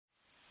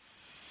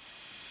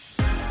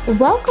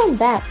Welcome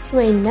back to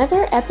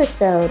another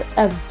episode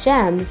of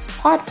GEMS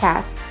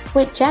podcast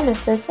with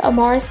Genesis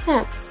Amaris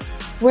Kemp,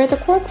 where the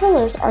core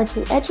pillars are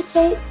to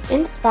educate,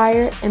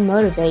 inspire, and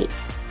motivate.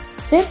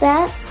 Sit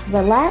back,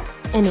 relax,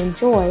 and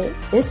enjoy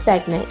this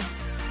segment.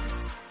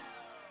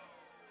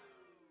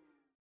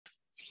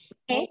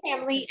 Hey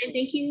family, and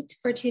thank you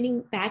for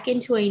tuning back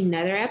into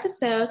another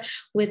episode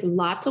with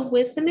lots of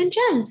wisdom and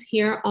gems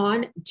here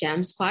on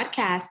GEMS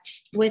Podcast.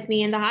 With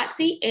me in the hot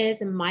seat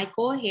is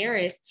Michael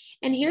Harris.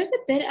 And here's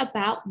a bit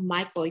about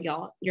Michael,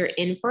 y'all. You're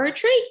in for a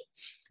treat.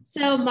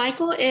 So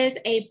Michael is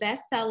a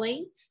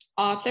best-selling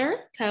author,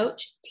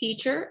 coach,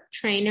 teacher,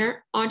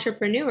 trainer,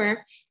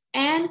 entrepreneur,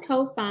 and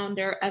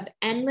co-founder of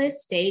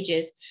Endless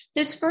Stages.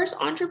 His first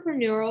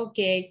entrepreneurial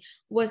gig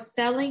was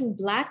selling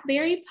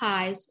Blackberry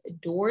pies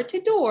door to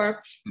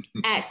door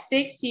at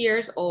 6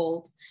 years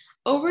old.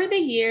 Over the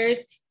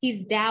years,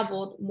 he's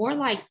dabbled, more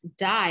like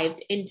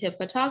dived into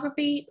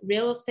photography,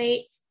 real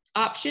estate,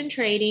 option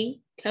trading,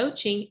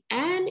 coaching,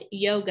 and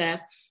yoga.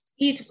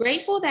 He's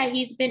grateful that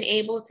he's been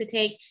able to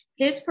take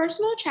his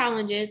personal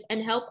challenges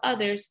and help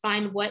others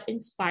find what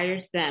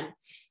inspires them.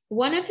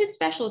 One of his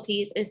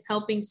specialties is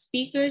helping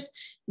speakers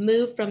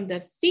move from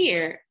the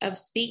fear of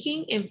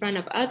speaking in front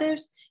of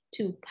others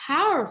to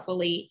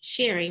powerfully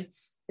sharing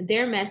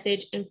their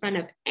message in front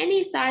of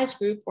any size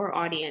group or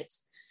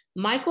audience.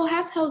 Michael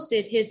has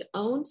hosted his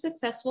own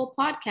successful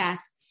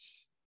podcast,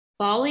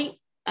 Falling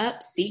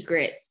Up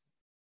Secrets,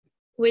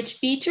 which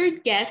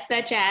featured guests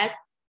such as,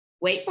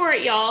 wait for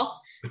it, y'all,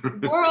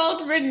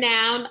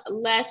 world-renowned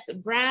Les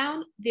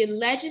Brown, the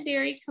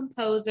legendary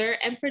composer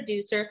and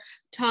producer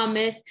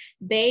Thomas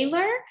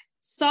Baylor,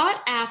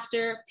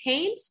 sought-after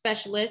pain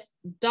specialist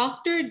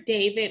Dr.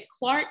 David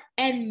Clark,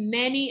 and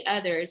many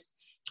others.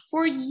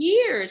 For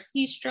years,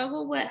 he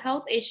struggled with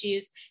health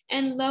issues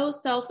and low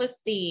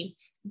self-esteem.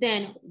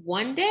 Then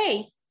one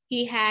day,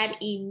 he had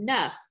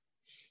enough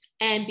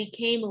and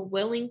became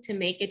willing to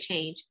make a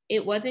change.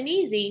 It wasn't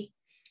easy.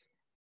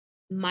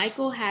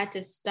 Michael had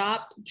to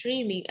stop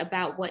dreaming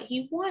about what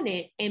he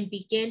wanted and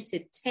begin to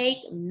take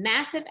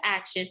massive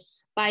action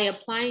by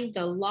applying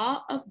the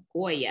law of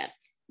Goya,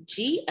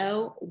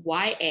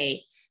 Goya.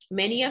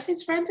 Many of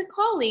his friends and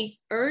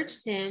colleagues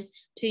urged him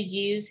to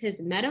use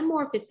his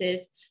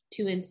metamorphosis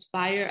to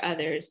inspire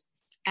others.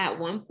 At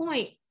one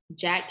point,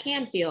 Jack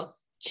Canfield,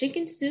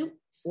 Chicken Soup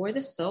for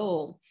the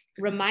Soul,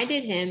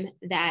 reminded him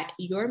that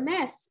your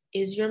mess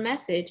is your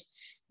message.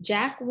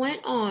 Jack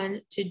went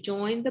on to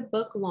join the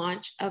book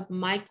launch of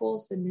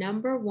Michael's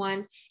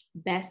 #1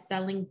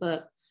 best-selling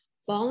book,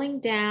 Falling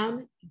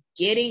Down,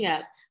 Getting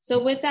Up.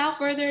 So without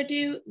further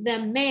ado, the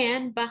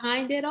man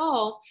behind it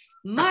all,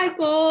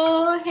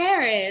 Michael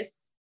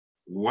Harris.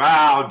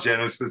 Wow,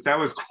 Genesis, that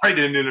was quite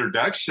an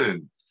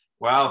introduction.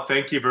 Wow,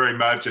 thank you very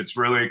much. It's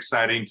really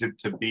exciting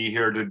to be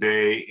here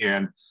today.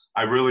 And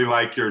I really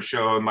like your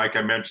show. And like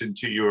I mentioned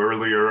to you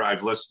earlier,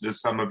 I've listened to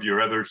some of your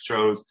other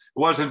shows. It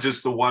wasn't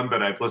just the one,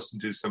 but I've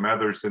listened to some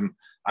others. And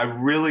I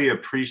really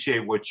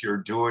appreciate what you're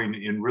doing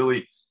in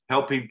really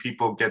helping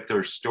people get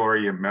their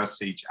story and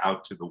message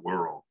out to the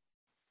world.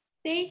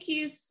 Thank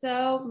you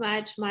so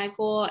much,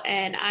 Michael,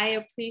 and I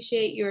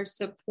appreciate your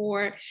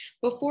support.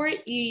 Before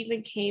you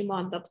even came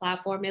on the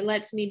platform, it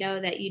lets me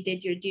know that you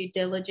did your due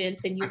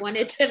diligence and you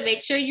wanted to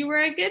make sure you were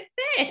a good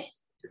fit.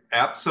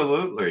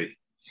 Absolutely.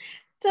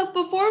 So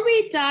before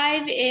we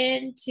dive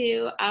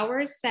into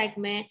our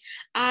segment,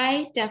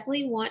 I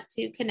definitely want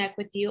to connect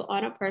with you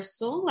on a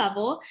personal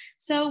level.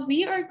 So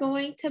we are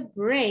going to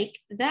break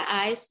the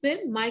ice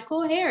with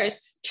Michael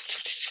Harris.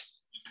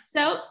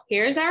 So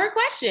here's our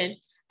question.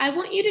 I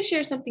want you to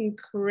share something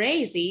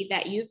crazy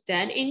that you've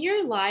done in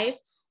your life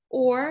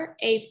or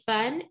a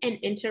fun and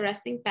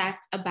interesting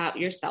fact about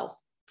yourself.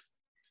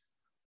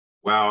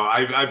 Well,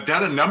 I've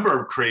done a number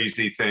of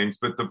crazy things,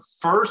 but the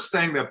first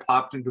thing that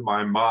popped into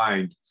my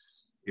mind,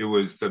 it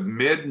was the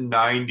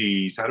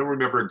mid-90s. I don't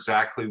remember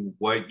exactly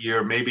what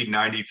year, maybe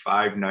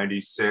 95,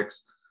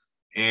 96.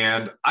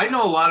 And I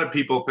know a lot of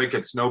people think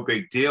it's no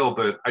big deal,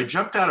 but I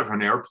jumped out of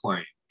an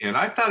airplane and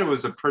I thought it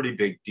was a pretty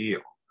big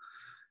deal,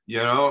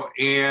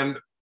 and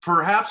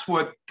perhaps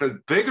what the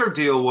bigger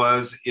deal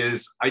was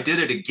is I did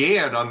it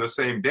again on the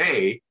same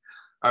day.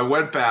 I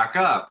went back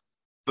up.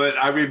 But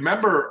I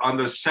remember on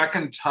the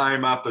second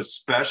time up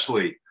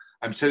especially,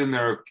 I'm sitting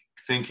there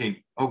thinking,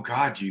 oh,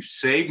 God, you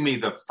saved me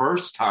the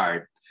first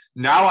time.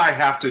 Now I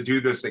have to do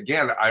this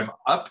again. I'm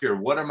up here.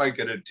 What am I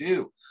going to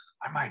do?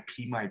 I might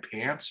pee my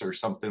pants or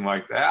something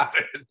like that.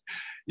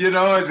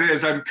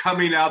 As I'm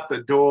coming out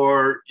the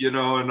door,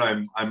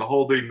 and I'm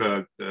holding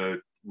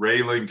the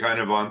railing kind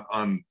of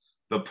on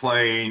the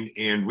plane,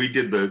 and we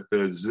did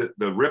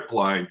the rip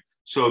line,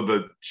 so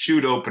the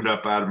chute opened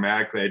up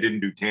automatically. I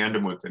didn't do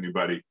tandem with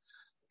anybody,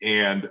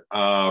 and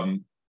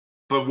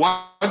but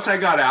once I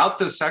got out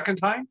the second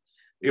time,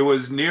 it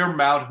was near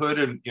Mount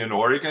Hood in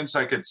Oregon, so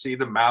I could see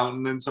the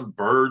mountain and some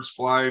birds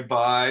flying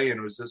by, and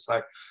it was just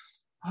like,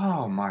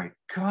 oh my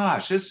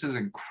gosh, this is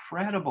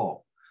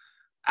incredible,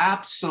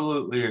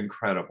 absolutely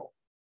incredible.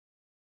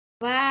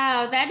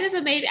 Wow, that is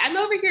amazing. I'm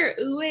over here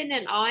oohing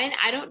and awing.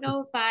 I don't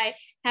know if I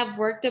have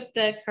worked up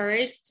the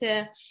courage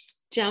to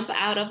jump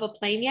out of a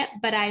plane yet,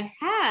 but I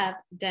have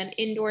done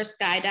indoor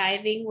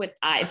skydiving with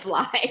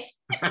iFly.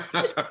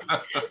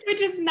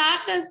 Which is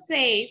not the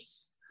same.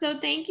 So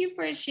thank you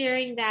for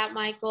sharing that,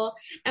 Michael.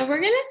 And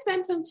we're going to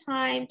spend some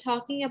time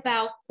talking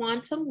about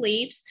quantum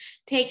leaps,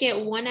 take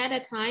it one at a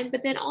time,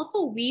 but then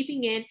also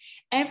weaving in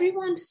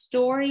everyone's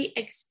story,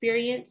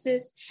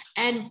 experiences,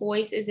 and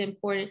voice is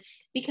important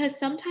because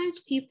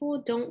sometimes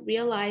people don't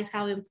realize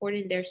how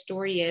important their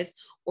story is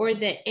or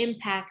the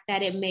impact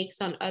that it makes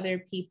on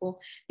other people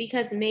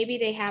because maybe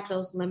they have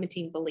those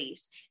limiting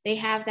beliefs. They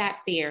have that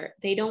fear.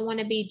 They don't want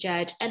to be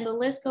judged. And the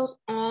list goes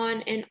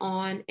on and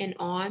on and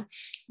on.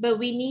 But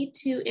we need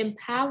to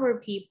empower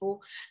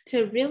people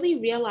to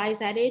really realize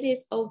that it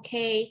is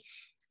okay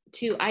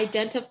to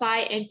identify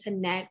and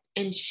connect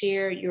and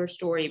share your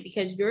story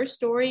because your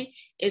story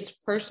is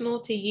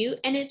personal to you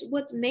and it's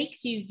what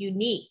makes you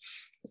unique.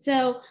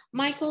 So,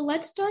 Michael,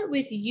 let's start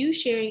with you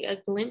sharing a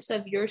glimpse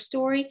of your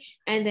story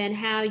and then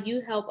how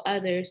you help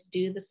others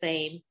do the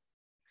same.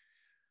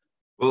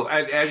 Well,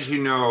 as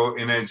you know,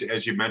 and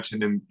as you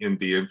mentioned in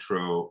the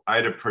intro, I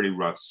had a pretty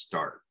rough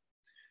start.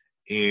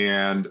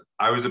 And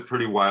I was a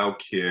pretty wild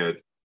kid.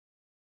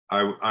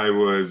 I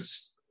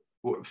was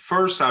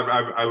first.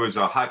 I was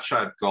a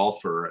hotshot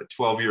golfer. At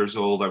 12 years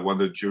old, I won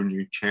the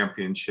junior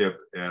championship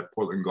at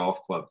Portland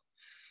Golf Club,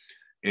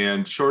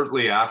 and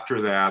shortly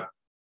after that,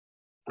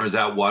 I was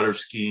out water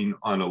skiing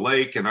on a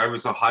lake, and I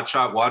was a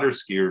hotshot water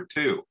skier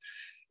too.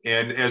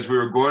 And as we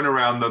were going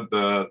around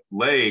the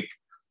lake,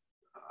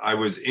 I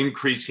was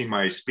increasing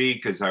my speed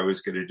because I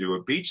was going to do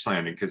a beach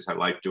landing because I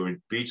like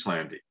doing beach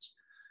landings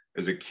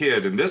as a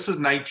kid. And this is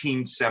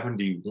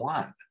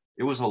 1971.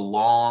 It was a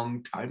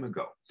long time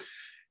ago.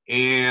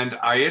 And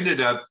I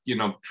ended up,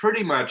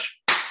 pretty much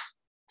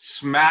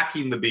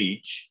smacking the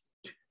beach.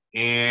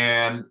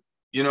 And,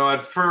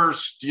 at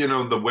first,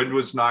 the wind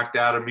was knocked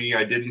out of me.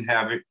 I didn't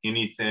have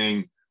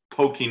anything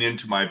poking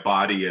into my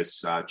body as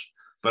such,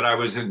 but I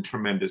was in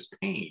tremendous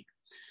pain.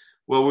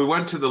 Well, we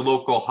went to the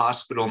local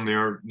hospital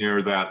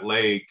near that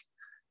lake,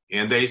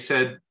 and they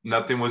said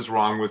nothing was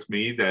wrong with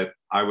me, that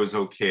I was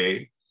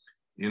okay.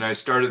 And I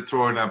started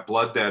throwing up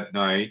blood that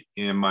night.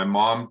 And my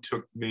mom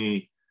took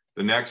me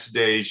the next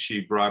day. She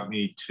brought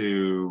me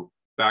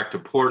back to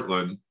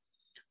Portland,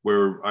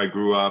 where I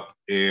grew up.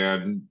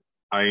 And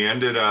I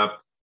ended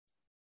up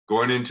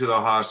going into the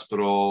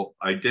hospital.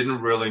 I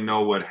didn't really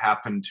know what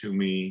happened to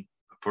me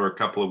for a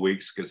couple of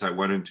weeks because I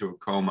went into a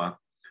coma,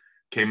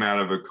 came out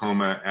of a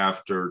coma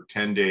after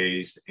 10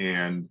 days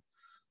and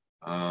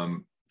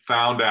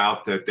found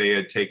out that they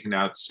had taken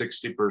out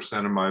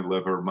 60% of my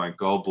liver, my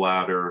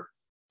gallbladder,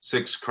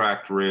 6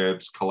 cracked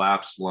ribs,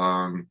 collapsed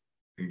lung.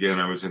 Again,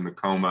 I was in the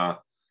coma,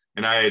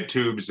 and I had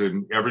tubes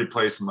in every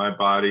place in my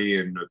body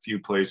and a few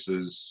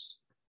places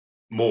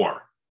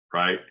more,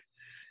 right?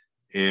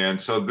 And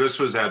so this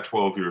was at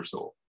 12 years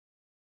old.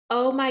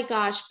 Oh my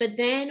gosh. But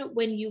then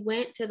when you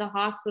went to the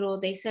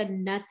hospital, they said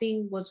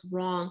nothing was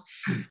wrong.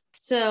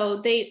 So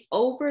they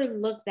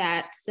overlooked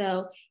that.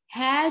 So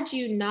had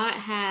you not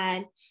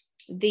had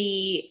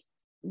the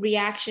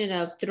reaction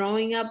of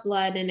throwing up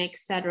blood and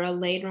etc.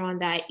 later on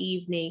that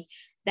evening,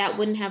 that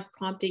wouldn't have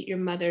prompted your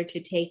mother to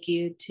take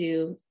you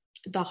to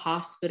the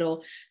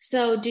hospital.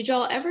 So did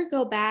y'all ever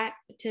go back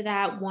to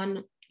that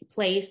one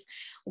place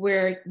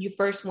where you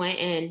first went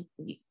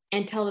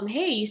and tell them,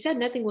 hey, you said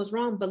nothing was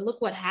wrong, but look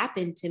what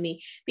happened to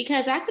me?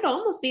 Because that could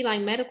almost be like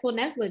medical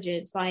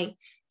negligence. Like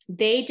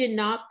they did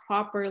not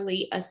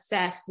properly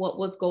assess what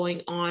was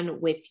going on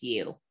with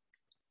you.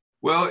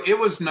 Well, it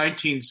was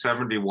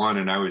 1971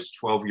 and I was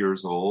 12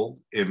 years old.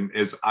 And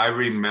as I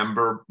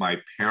remember, my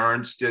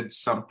parents did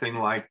something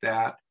like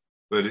that,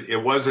 but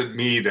it wasn't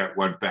me that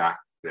went back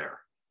there.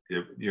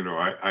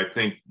 I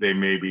think they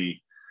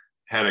maybe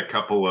had a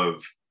couple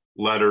of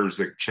letters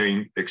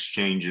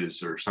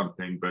exchanges or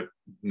something, but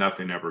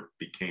nothing ever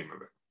became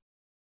of it.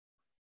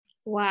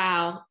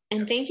 Wow.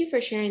 And thank you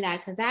for sharing that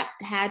because that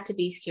had to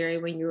be scary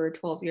when you were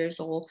 12 years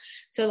old.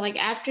 So, like,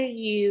 after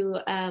you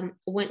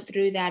went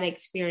through that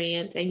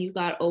experience and you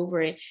got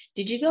over it,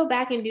 did you go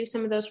back and do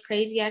some of those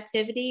crazy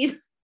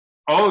activities?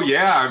 Oh,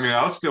 yeah. I mean,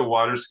 I'll still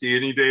water ski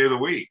any day of the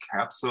week.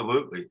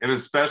 Absolutely. And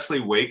especially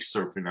wake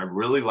surfing. I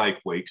really like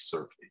wake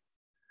surfing.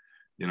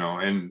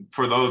 And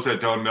for those that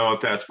don't know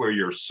it, that's where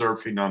you're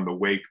surfing on the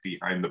wake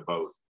behind the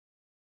boat.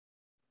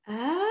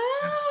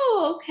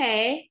 Oh,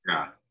 okay.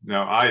 Yeah.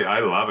 No, I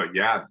love it.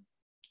 Yeah.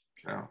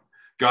 So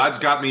God's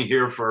got me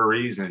here for a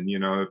reason.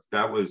 If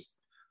that was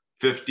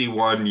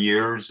 51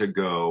 years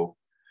ago,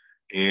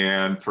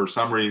 and for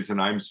some reason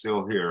I'm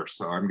still here.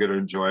 So I'm going to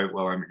enjoy it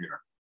while I'm here.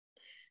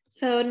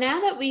 So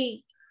now that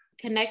we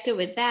connected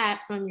with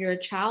that from your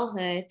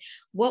childhood,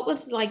 what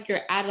was like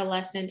your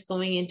adolescence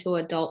going into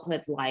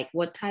adulthood like?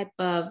 What type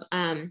of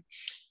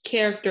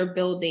character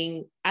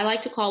building, I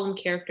like to call them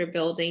character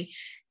building,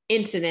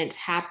 incidents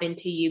happen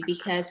to you,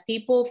 because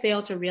people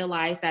fail to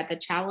realize that the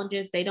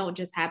challenges, they don't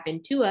just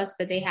happen to us,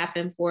 but they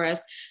happen for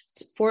us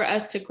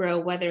to grow,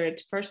 whether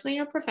it's personally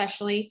or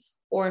professionally,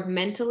 or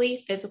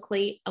mentally,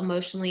 physically,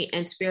 emotionally,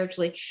 and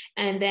spiritually.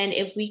 And then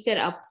if we could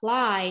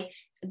apply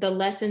the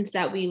lessons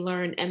that we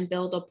learn and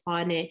build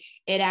upon it,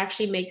 it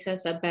actually makes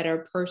us a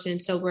better person.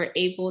 So we're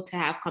able to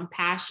have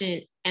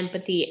compassion,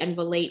 empathy, and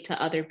relate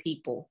to other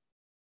people.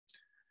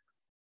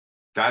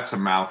 That's a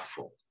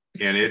mouthful.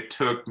 And it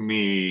took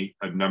me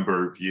a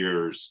number of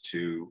years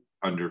to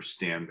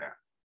understand that.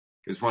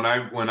 Because when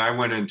I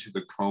went into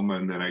the coma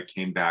and then I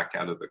came back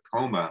out of the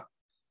coma,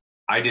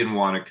 I didn't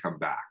want to come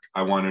back.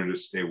 I wanted to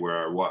stay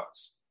where I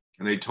was.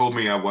 And they told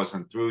me I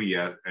wasn't through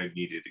yet. I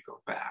needed to go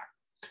back.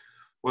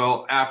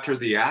 Well, after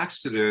the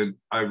accident,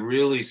 I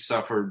really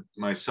suffered.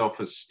 My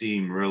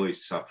self-esteem really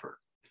suffered.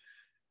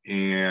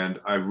 And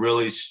I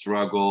really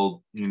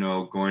struggled,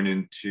 going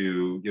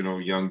into,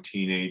 young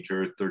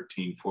teenager,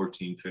 13,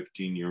 14,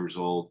 15 years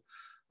old.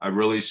 I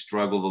really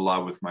struggled a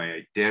lot with my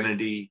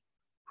identity,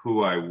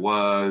 who I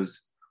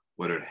was,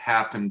 what had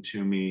happened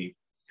to me,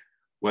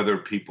 whether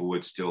people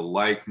would still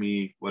like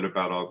me, what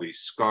about all these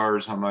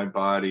scars on my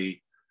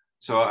body.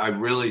 So I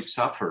really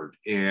suffered.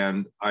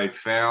 And I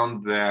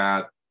found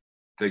that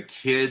the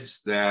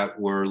kids that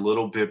were a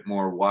little bit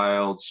more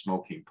wild,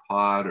 smoking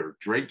pot or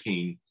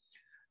drinking,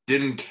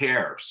 didn't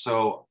care.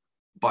 So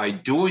by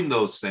doing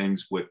those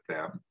things with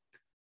them,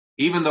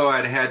 even though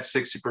I'd had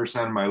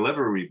 60% of my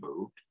liver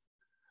removed,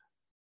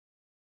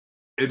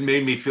 it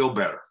made me feel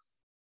better.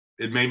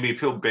 It made me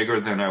feel bigger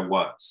than I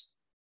was,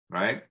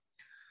 right?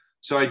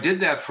 So I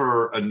did that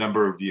for a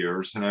number of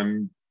years,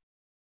 and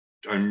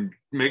I'm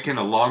making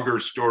a longer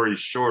story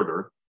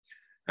shorter.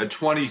 At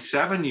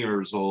 27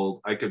 years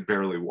old, I could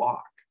barely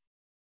walk.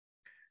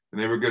 And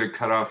they were going to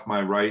cut off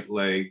my right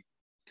leg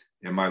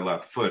and my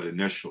left foot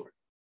initially.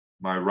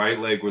 My right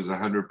leg was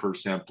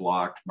 100%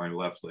 blocked. My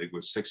left leg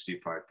was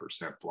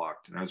 65%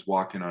 blocked, and I was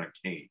walking on a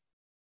cane.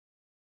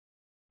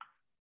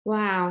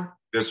 Wow.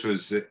 This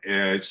was,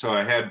 so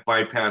I had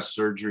bypass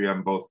surgery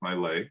on both my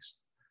legs.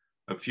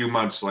 A few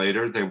months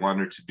later, they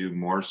wanted to do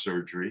more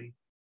surgery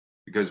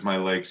because my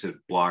legs had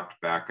blocked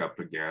back up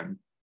again.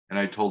 And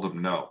I told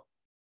them no.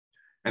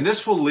 And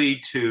this will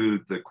lead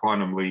to the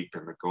quantum leap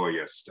and the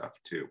Goya stuff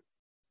too.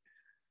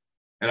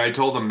 And I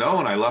told them no,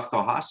 and I left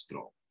the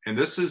hospital. And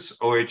this is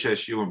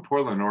OHSU in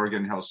Portland,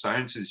 Oregon Health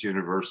Sciences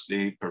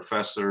University,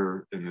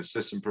 professor and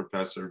assistant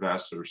professor of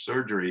vascular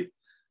surgery,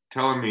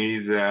 telling me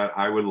that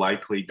I would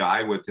likely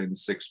die within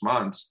 6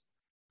 months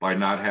by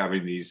not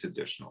having these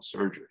additional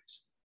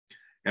surgeries.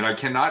 And I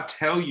cannot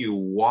tell you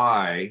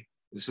why,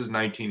 this is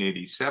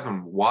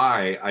 1987,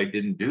 why I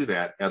didn't do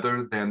that,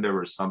 other than there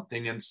was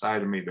something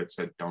inside of me that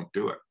said, don't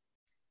do it.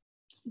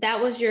 That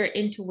was your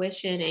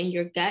intuition and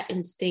your gut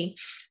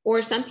instinct.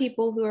 Or some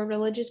people who are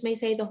religious may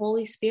say the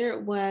Holy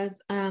Spirit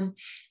was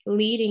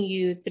leading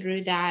you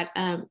through that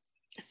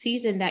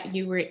season that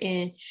you were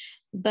in.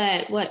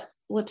 But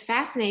what's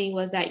fascinating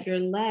was that your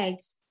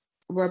legs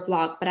were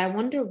blocked. But I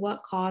wonder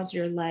what caused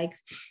your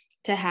legs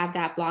to have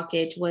that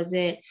blockage. Was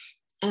it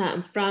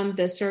from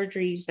the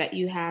surgeries that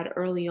you had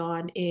early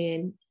on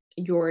in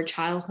your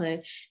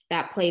childhood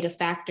that played a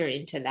factor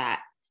into that?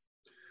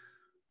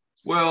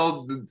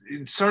 Well,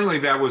 certainly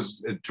that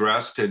was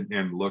addressed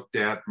and looked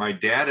at. My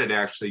dad had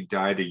actually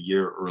died a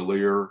year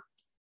earlier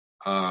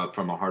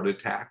from a heart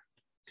attack.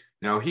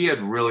 Now, he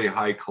had really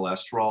high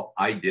cholesterol.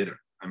 I didn't.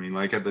 I mean,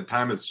 like at the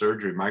time of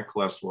surgery, my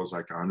cholesterol was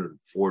like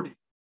 140,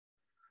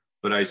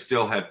 but I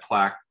still had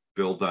plaque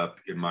buildup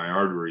in my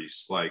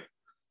arteries, like,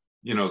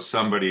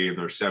 somebody in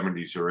their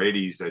 70s or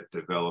 80s that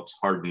develops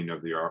hardening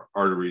of the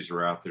arteries or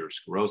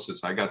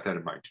atherosclerosis. I got that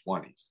in my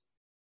 20s.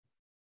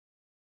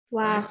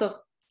 Wow. Right?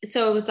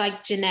 So it was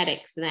like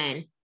genetics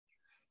then.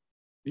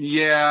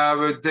 Yeah,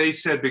 but they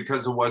said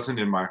because it wasn't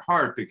in my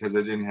heart, because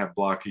I didn't have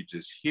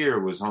blockages here,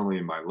 it was only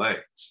in my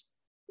legs.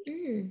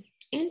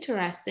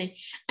 Interesting.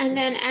 And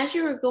then as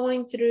you were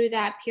going through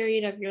that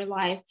period of your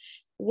life,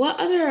 what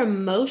other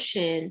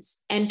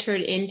emotions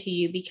entered into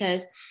you?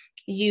 Because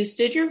you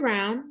stood your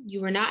ground,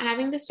 you were not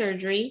having the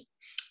surgery.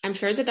 I'm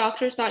sure the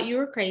doctors thought you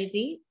were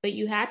crazy, but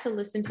you had to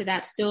listen to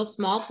that still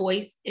small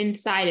voice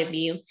inside of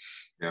you.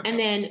 Yeah. And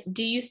then,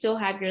 do you still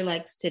have your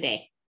legs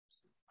today?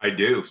 I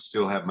do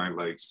still have my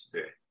legs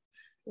today.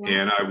 Wow.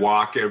 And I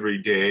walk every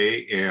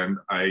day, and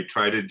I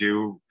try to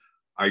do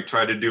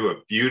a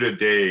butte a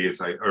day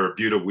or a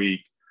butte a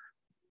week.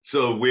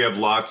 So we have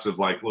lots of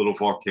like little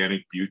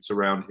volcanic buttes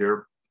around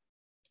here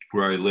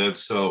where I live.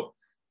 So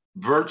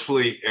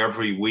virtually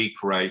every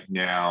week right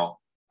now,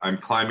 I'm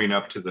climbing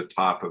up to the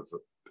top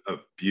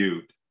of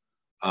butte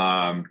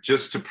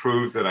just to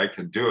prove that I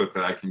can do it,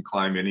 that I can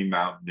climb any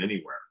mountain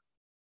anywhere.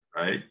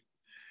 Right?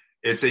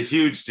 It's a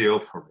huge deal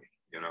for me,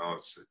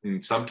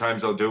 and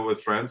sometimes I'll do it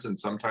with friends and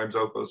sometimes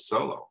I'll go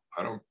solo.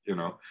 I don't,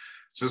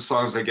 just as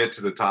long as I get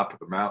to the top of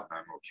the mountain,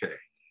 I'm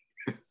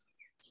okay.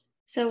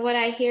 So what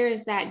I hear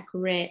is that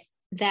grit,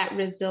 that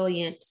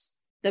resilience,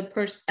 the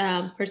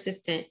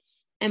persistent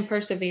and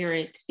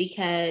perseverance,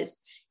 because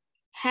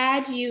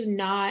had you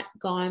not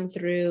gone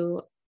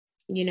through,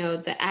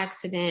 the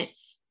accident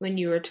when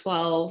you were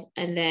 12,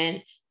 and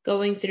then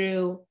going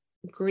through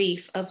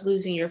grief of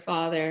losing your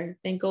father,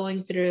 then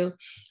going through,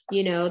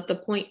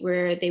 the point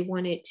where they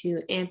wanted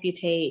to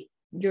amputate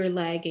your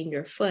leg and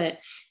your foot,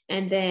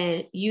 and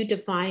then you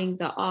defying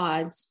the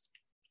odds,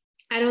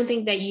 I don't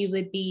think that you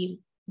would be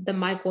the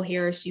Michael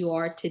Harris you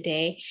are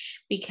today,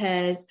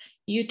 because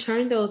you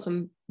turn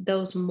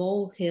those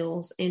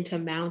molehills into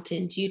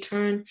mountains. You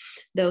turn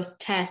those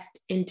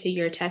tests into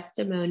your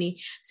testimony.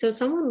 So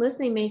someone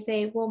listening may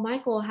say, well,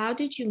 Michael, how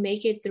did you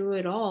make it through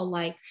it all?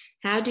 Like,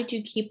 how did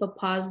you keep a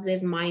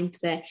positive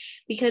mindset?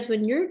 Because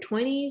when you're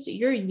 20s,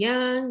 you're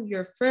young,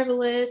 you're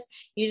frivolous,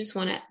 you just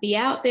want to be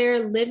out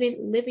there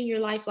living your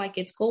life like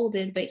it's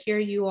golden. But here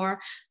you are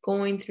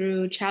going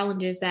through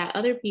challenges that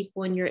other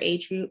people in your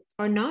age group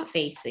are not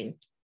facing.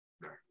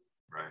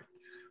 Right.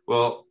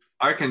 Well,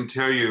 I can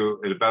tell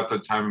you at about the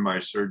time of my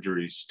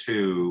surgeries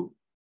too,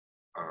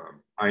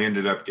 I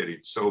ended up getting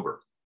sober.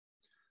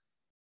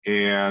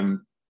 And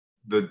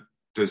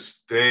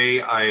this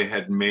day I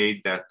had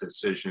made that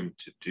decision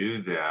to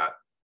do that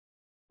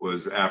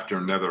was after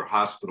another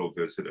hospital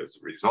visit as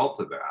a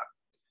result of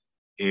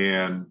that.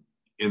 And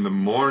in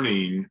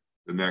the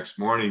next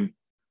morning,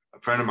 a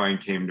friend of mine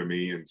came to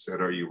me and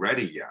said, "Are you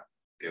ready yet?"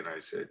 And I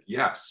said,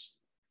 "Yes."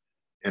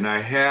 And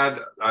I have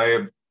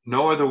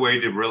no other way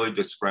to really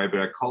describe it.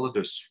 I call it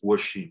a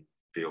swooshing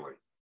feeling.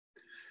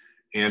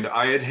 And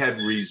I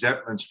had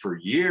resentments for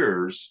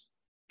years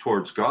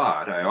towards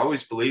God. I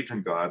always believed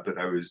in God, but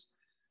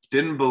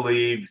didn't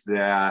believe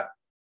that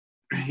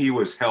he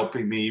was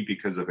helping me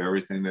because of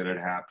everything that had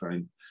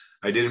happened.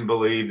 I didn't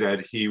believe that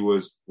he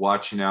was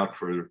watching out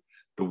for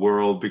the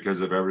world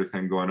because of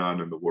everything going on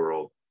in the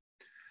world.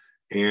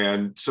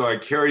 And so I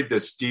carried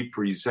this deep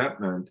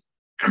resentment,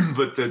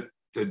 but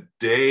the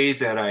day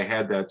that I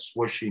had that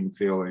swooshing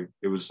feeling,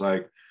 it was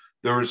like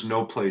there was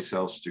no place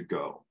else to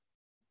go.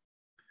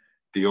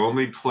 The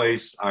only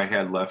place I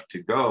had left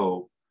to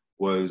go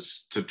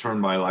was to turn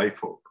my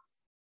life over.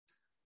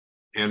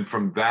 And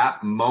from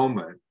that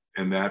moment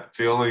and that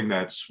feeling,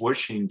 that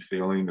swooshing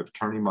feeling of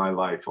turning my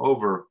life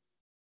over,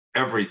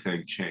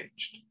 everything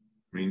changed.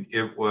 I mean,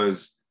 it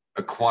was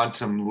a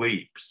quantum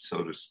leap,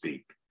 so to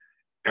speak.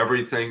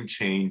 Everything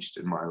changed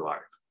in my life.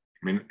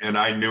 I mean, and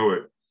I knew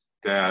it,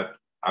 that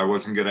I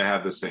wasn't going to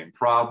have the same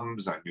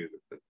problems. I knew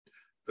that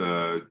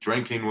the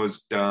drinking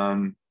was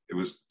done. It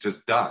was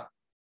just done.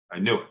 I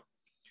knew it.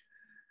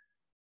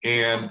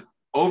 And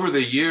over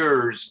the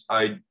years,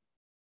 I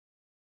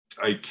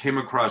came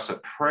across a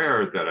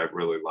prayer that I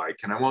really like.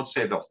 And I won't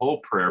say the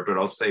whole prayer, but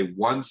I'll say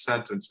one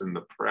sentence in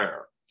the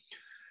prayer.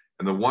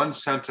 And the one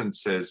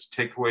sentence says,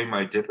 "Take away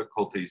my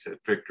difficulties,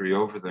 that victory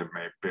over them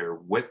may bear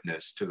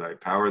witness to thy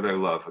power, thy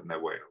love, and thy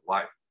way of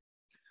life."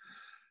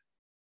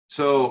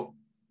 So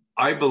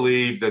I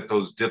believe that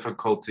those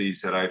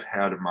difficulties that I've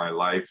had in my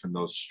life and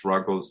those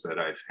struggles that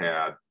I've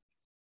had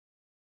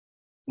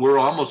were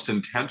almost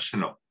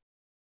intentional,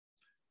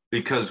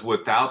 because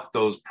without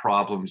those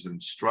problems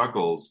and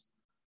struggles,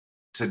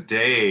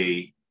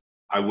 today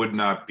I would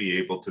not be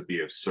able to be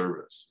of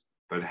service.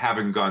 But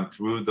having gone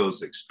through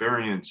those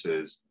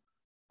experiences,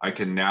 I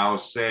can now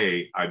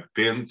say I've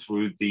been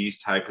through these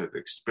type of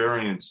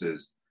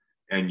experiences,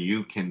 and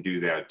you can do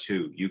that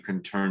too. You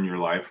can turn your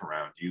life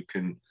around. You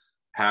can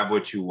have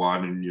what you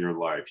want in your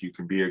life. You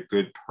can be a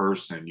good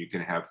person. You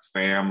can have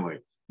family.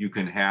 You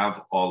can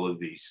have all of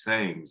these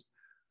things.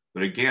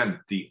 But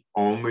again, the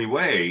only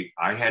way,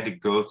 I had to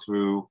go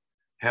through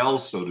hell,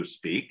 so to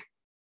speak,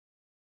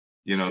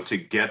 to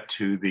get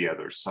to the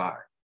other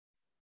side.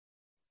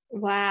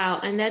 Wow.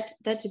 And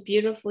that's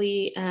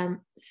beautifully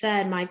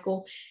said,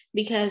 Michael,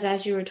 because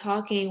as you were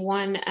talking,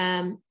 one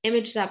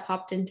image that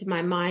popped into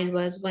my mind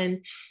was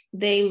when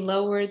they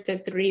lowered the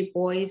three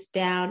boys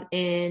down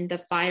in the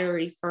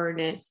fiery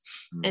furnace,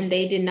 and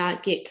they did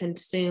not get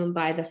consumed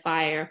by the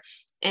fire.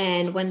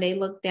 And when they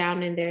looked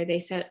down in there, they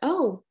said,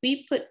 "Oh,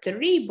 we put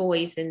three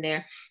boys in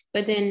there."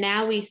 But then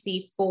now we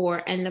see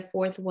four, and the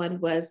fourth one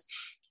was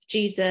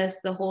Jesus,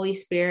 the Holy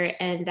Spirit,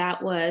 and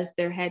that was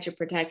their hedge of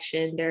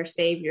protection, their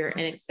savior,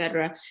 and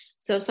etc.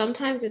 So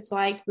sometimes it's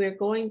like we're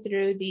going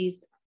through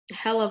these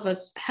hell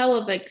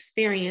of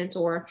experience,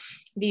 or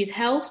these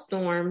hell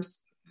storms.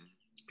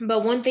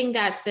 But one thing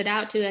that stood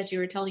out to as you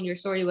were telling your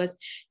story was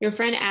your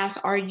friend asked,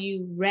 "Are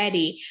you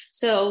ready?"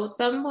 So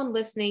someone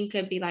listening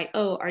could be like,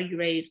 "Oh, are you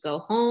ready to go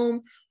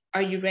home?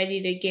 Are you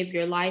ready to give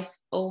your life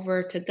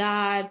over to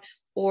God?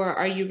 Or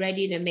are you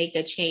ready to make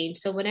a change?"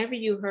 So whenever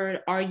you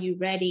heard, "Are you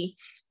ready?"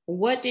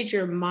 what did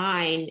your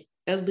mind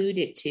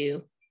alluded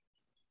to?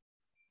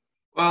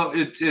 Well,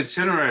 it's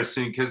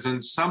interesting because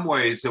in some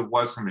ways it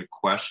wasn't a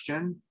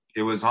question.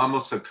 It was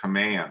almost a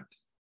command.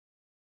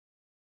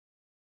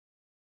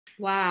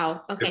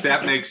 Wow. Okay. If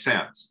that makes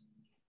sense.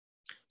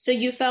 So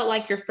you felt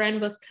like your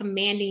friend was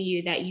commanding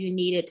you that you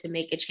needed to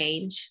make a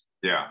change?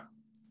 Yeah.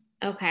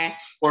 Okay.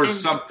 Or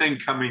something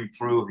coming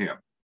through him.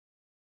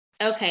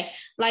 Okay.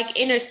 Like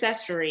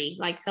intercessory,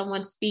 like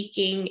someone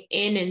speaking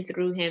in and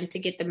through him to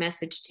get the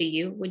message to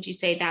you. Would you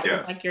say that was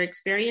Yes. like your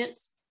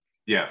experience?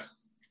 Yes.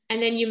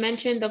 And then you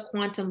mentioned the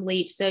quantum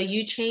leap. So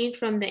you changed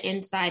from the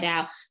inside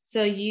out.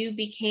 So you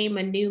became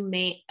a new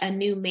man,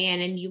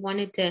 and you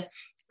wanted to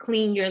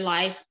clean your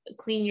life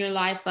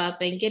up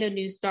and get a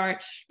new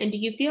start. And do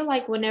you feel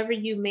like whenever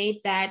you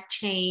made that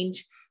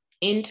change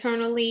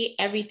internally,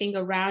 everything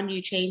around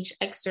you changed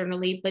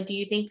externally? But do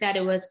you think that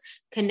it was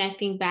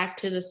connecting back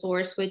to the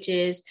source, which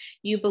is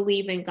you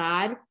believe in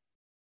God?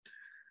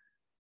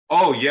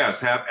 Oh,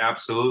 yes,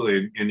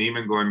 absolutely. And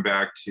even going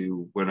back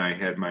to when I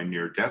had my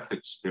near-death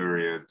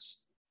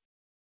experience,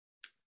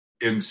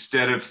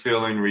 instead of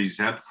feeling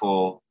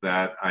resentful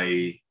that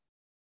I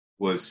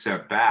was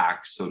sent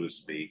back, so to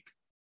speak,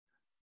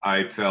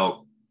 I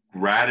felt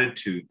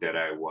gratitude that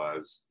I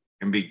was,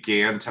 and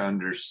began to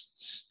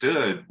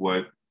understood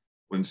what,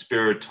 when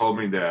Spirit told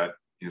me that,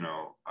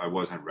 I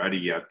wasn't ready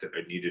yet, that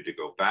I needed to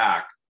go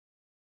back,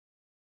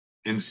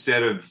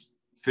 instead of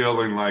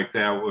feeling like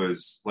that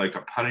was like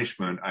a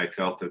punishment, I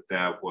felt that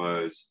that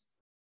was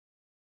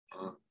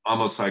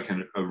almost like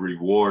a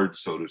reward,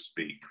 so to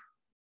speak,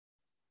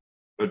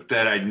 but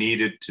that I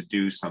needed to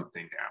do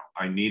something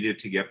now. I needed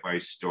to get my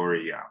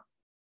story out.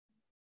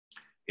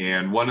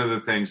 And one of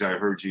the things I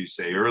heard you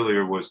say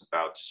earlier was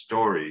about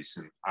stories.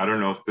 And I don't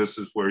know if this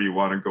is where you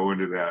want to go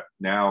into that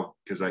now,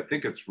 because I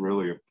think it's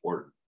really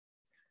important.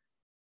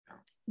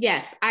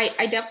 Yes,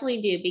 I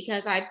definitely do,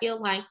 because I feel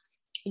like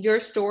your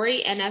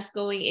story and us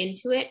going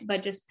into it,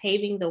 but just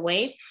paving the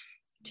way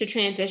to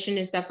transition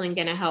is definitely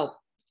going to help.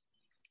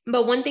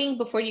 But one thing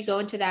before you go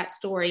into that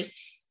story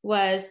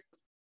was,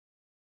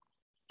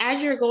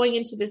 as you're going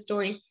into the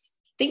story,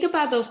 think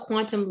about those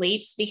quantum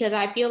leaps, because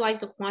I feel like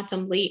the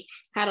quantum leap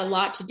had a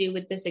lot to do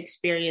with this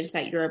experience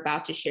that you're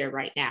about to share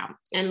right now.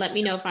 And let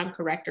me know if I'm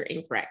correct or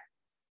incorrect.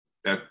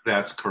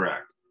 That's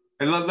correct.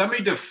 And let me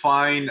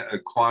define a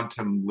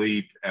quantum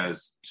leap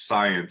as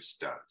science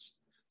does.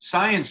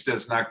 Science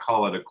does not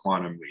call it a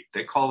quantum leap.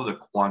 They call it a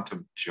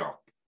quantum jump.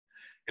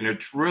 And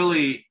it's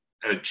really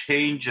a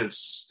change of,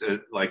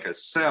 like a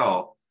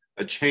cell,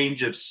 a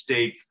change of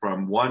state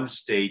from one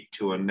state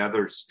to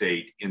another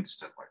state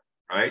instantly,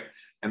 right?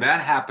 And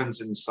that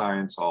happens in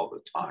science all the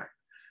time.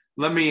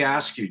 Let me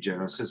ask you,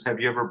 Genesis, have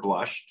you ever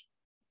blushed?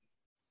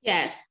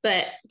 Yes,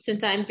 but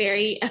since I'm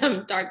very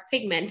dark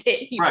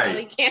pigmented, you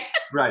probably Right, can't.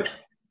 right.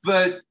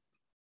 But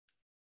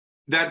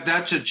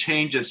that's a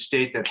change of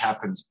state that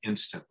happens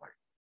instantly.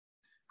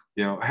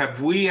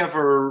 Have we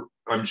ever,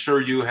 I'm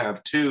sure you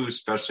have too,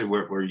 especially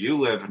where you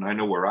live, and I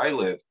know where I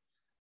live,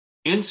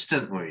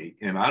 instantly,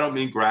 and I don't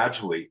mean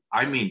gradually,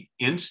 I mean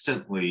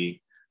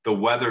instantly, the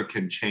weather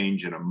can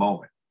change in a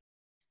moment.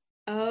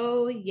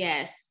 Oh,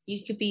 yes.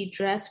 You could be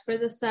dressed for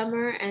the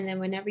summer, and then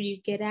whenever you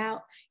get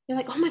out, you're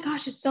like, oh my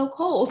gosh, it's so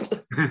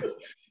cold. And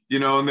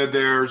then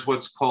there's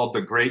what's called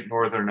the great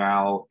northern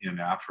owl in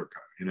Africa.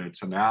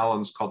 It's an owl,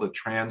 and it's called the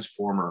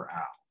transformer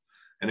owl.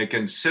 And it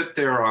can sit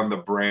there on the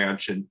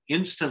branch, and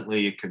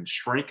instantly it can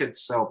shrink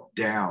itself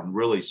down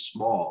really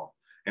small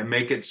and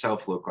make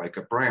itself look like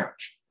a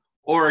branch.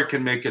 Or it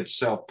can make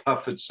itself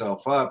puff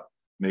itself up,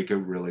 make it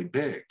really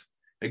big.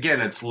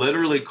 Again, it's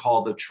literally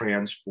called the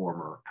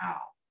transformer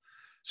owl.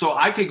 So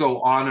I could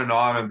go on and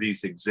on of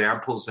these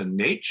examples in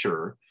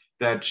nature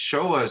that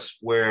show us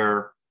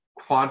where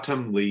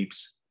quantum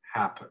leaps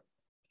happen,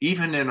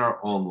 even in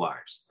our own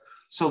lives.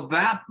 So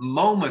that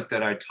moment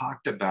that I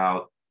talked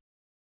about,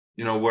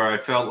 where I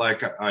felt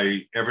like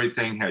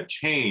everything had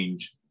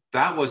changed,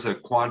 that was a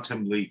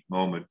quantum leap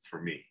moment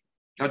for me.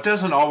 Now, it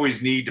doesn't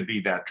always need to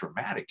be that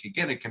dramatic.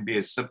 Again, it can be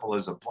as simple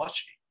as a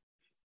blushing,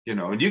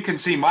 and you can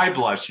see my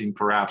blushing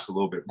perhaps a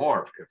little bit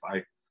more if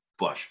I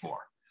blush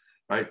more,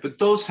 right? But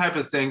those type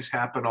of things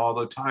happen all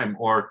the time.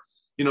 Or,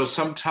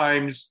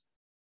 sometimes,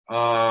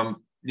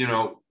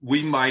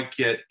 we might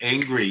get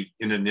angry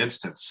in an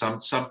instant.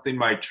 Something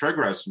might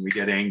trigger us and we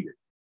get angry,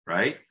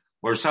 right?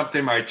 Or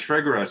something might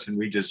trigger us and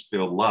we just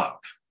feel love.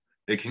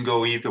 It can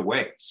go either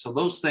way. So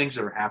those things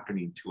are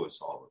happening to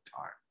us all the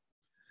time.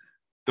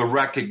 The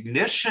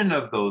recognition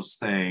of those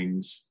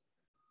things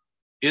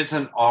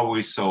isn't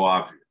always so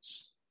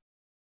obvious,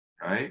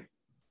 right?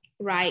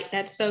 Right,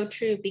 that's so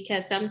true,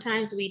 because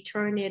sometimes we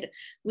turn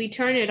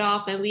it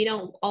off, and we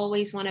don't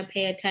always want to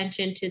pay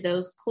attention to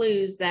those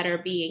clues that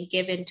are being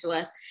given to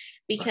us,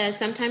 because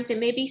sometimes it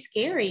may be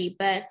scary,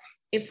 but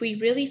if we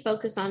really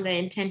focus on the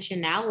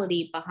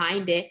intentionality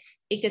behind it,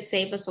 it could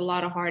save us a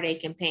lot of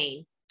heartache and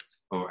pain.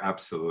 Oh,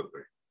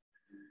 absolutely.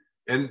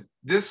 And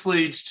this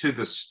leads to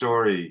the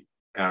story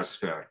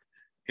aspect.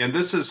 And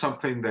this is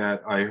something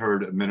that I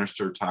heard a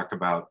minister talk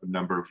about a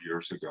number of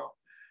years ago.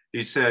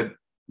 He said,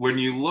 when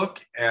you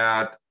look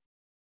at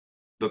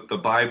the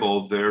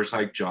Bible, there's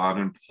like John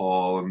and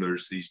Paul, and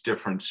there's these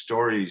different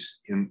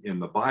stories in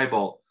the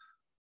Bible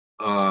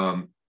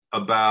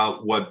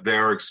about what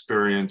their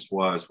experience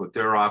was, what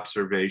their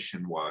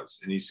observation was.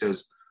 And he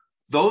says,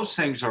 those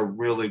things are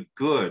really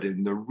good,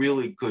 and they're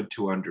really good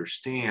to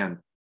understand.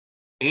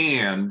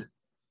 And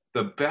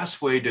the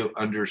best way to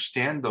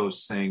understand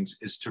those things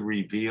is to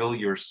reveal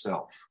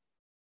yourself,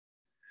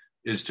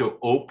 is to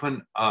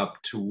open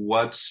up to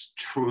what's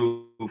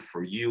true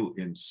for you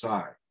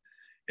inside.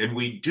 And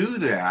we do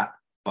that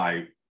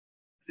by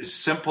as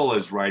simple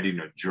as writing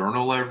a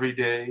journal every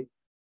day,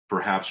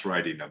 perhaps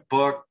writing a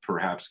book,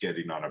 perhaps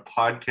getting on a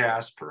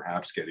podcast,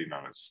 perhaps getting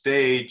on a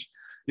stage.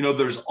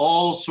 There's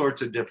all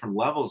sorts of different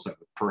levels of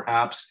it,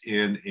 perhaps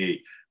in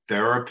a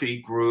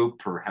therapy group,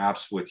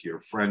 perhaps with your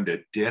friend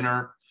at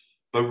dinner.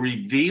 But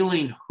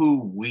revealing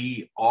who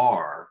we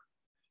are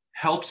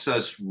helps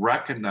us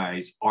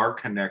recognize our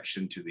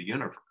connection to the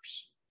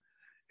universe.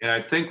 And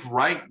I think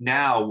right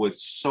now, with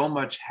so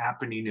much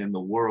happening in the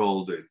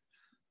world,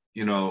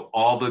 and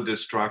all the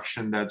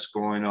destruction that's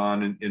going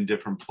on in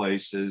different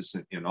places,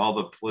 and all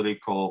the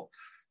political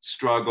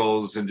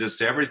struggles and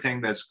just everything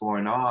that's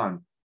going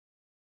on,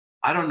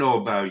 I don't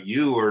know about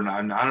you, or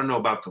I don't know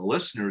about the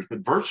listeners,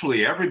 but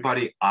virtually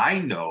everybody I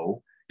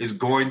know is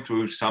going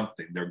through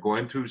something. They're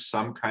going through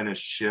some kind of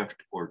shift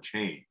or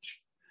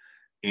change.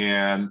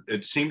 And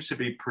it seems to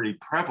be pretty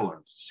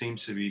prevalent,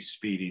 seems to be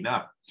speeding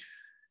up.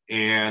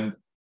 And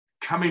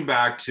coming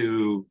back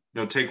to,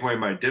 take away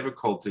my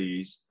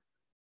difficulties,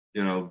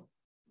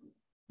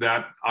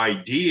 that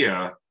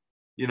idea,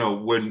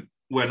 when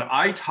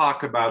I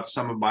talk about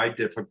some of my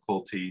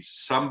difficulties,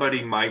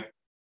 somebody might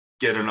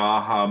get an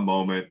aha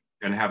moment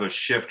and have a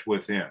shift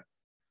within.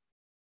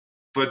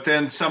 But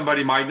then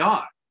somebody might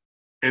not.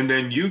 And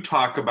then you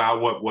talk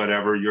about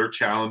whatever your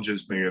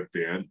challenges may have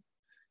been,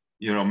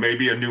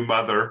 maybe a new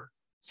mother,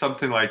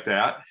 something like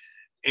that,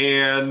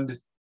 and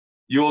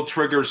you'll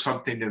trigger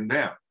something in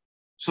them.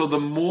 So the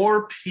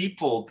more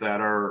people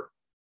that are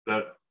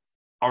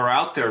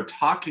out there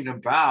talking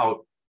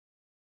about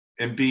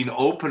and being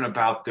open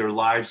about their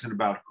lives and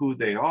about who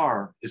they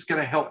are is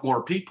going to help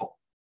more people.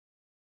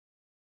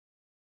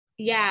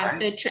 Yeah,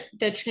 right?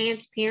 The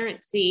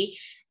transparency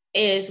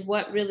is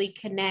what really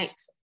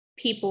connects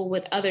people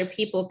with other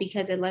people,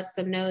 because it lets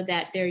them know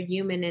that they're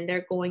human and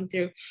they're going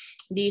through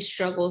these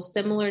struggles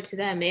similar to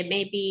them. It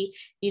may be,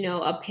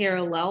 a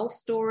parallel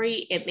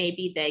story. It may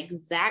be the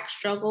exact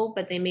struggle,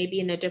 but they may be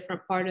in a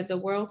different part of the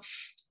world.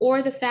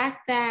 Or the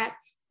fact that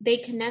they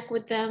connect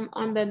with them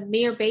on the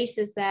mere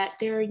basis that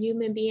they're a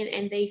human being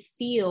and they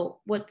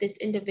feel what this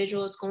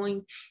individual is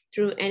going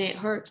through, and it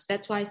hurts.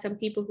 That's why some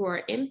people who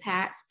are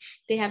empaths,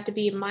 they have to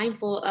be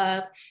mindful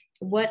of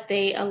what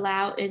they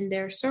allow in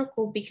their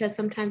circle, because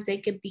sometimes they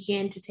could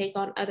begin to take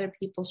on other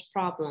people's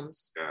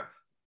problems. Yeah.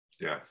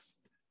 Yes.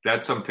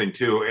 That's something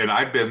too. And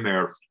I've been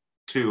there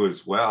too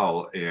as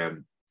well.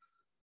 And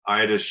I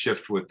had a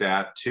shift with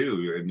that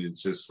too. And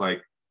it's just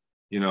like,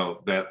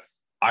 that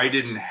I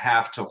didn't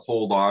have to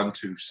hold on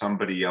to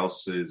somebody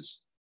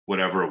else's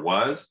whatever it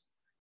was,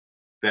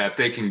 that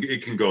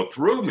it can go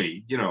through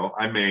me.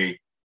 I may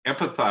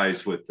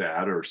empathize with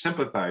that or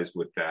sympathize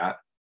with that,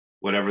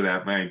 whatever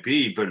that might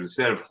be. But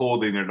instead of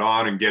holding it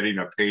on and getting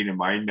a pain in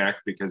my neck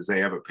because they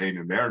have a pain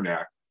in their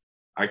neck,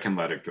 I can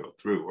let it go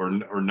through,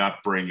 or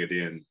not bring it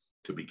in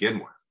to begin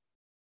with.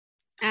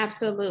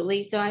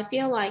 Absolutely. So I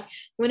feel like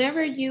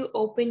whenever you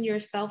open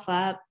yourself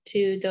up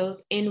to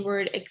those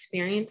inward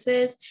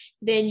experiences,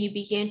 then you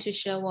begin to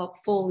show up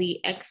fully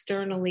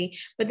externally.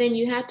 But then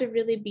you have to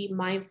really be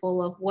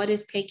mindful of what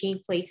is taking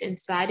place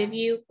inside of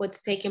you,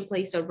 what's taking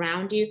place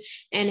around you,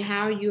 and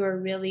how you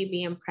are really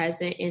being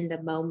present in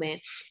the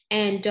moment.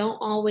 And don't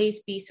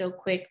always be so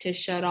quick to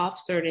shut off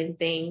certain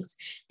things,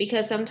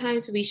 because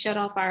sometimes we shut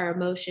off our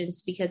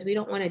emotions because we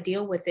don't want to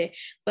deal with it.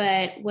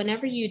 But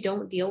whenever you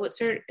don't deal with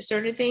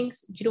certain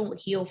things, you don't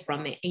heal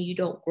from it and you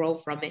don't grow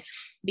from it,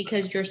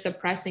 because you're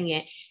suppressing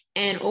it.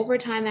 And over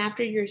time,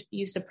 after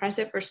you suppress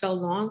it for so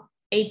long,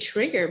 a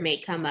trigger may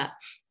come up.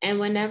 And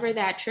whenever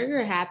that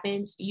trigger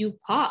happens, you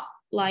pop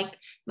like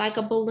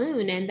a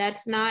balloon. And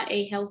that's not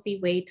a healthy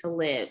way to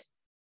live.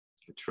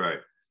 That's right.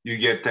 You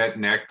get that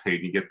neck pain,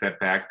 you get that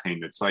back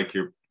pain. It's like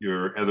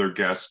your other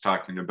guests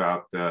talking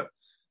about the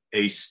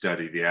ACE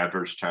study, the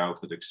adverse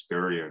childhood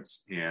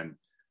experience. And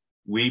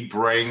we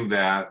bring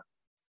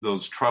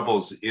those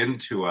troubles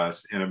into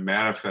us, and it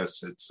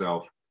manifests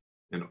itself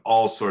in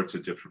all sorts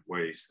of different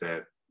ways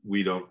that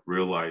we don't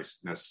realize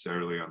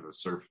necessarily on the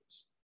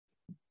surface.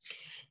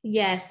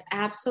 Yes,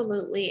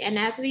 absolutely. And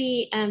as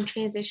we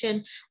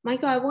transition,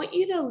 Michael, I want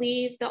you to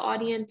leave the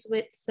audience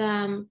with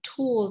some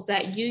tools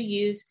that you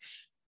use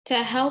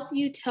to help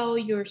you tell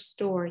your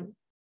story.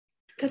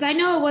 Because I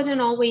know it wasn't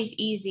always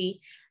easy,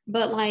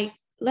 but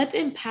let's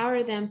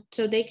empower them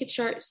so they could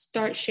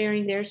start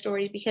sharing their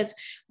stories, because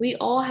we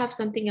all have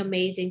something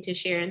amazing to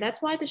share. And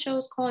that's why the show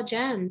is called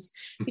Gems,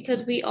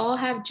 because we all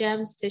have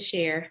gems to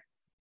share.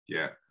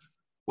 Yeah.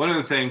 One of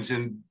the things,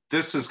 and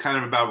this is kind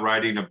of about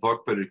writing a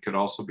book, but it could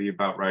also be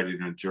about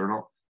writing a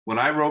journal. When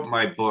I wrote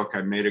my book,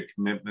 I made a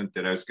commitment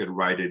that I was going to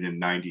write it in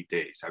 90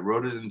 days. I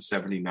wrote it in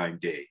 79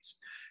 days.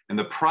 And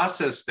the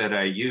process that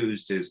I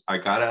used is I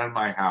got out of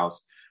my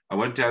house, I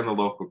went down to the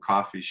local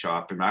coffee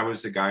shop, and I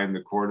was the guy in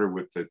the corner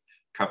with the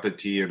cup of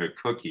tea and a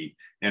cookie.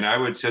 And I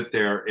would sit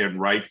there and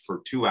write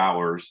for 2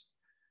 hours,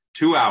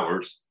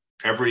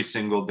 every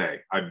single day.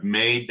 I've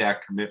made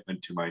that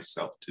commitment to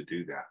myself to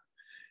do that.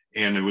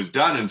 And it was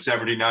done in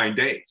 79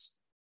 days.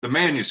 The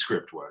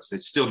manuscript was,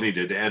 it still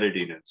needed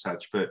editing and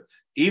such, but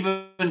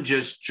even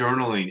just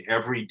journaling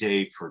every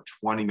day for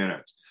 20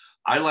 minutes,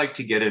 I like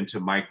to get into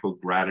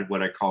micro-gratitude,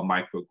 what I call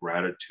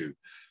micro-gratitude.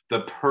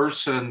 The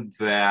person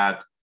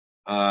that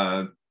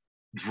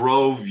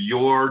drove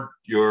your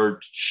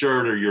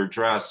shirt or your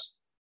dress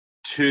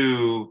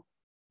to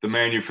the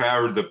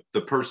manufacturer,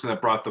 the person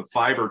that brought the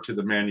fiber to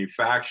the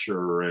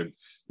manufacturer, and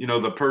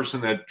the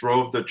person that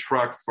drove the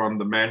truck from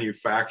the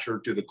manufacturer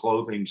to the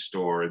clothing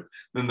store, and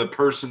then the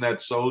person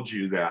that sold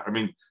you that. I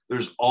mean,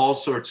 there's all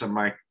sorts of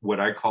what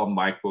I call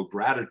micro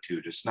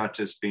gratitude. It's not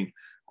just being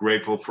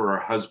grateful for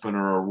our husband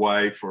or our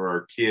wife or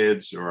our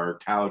kids or our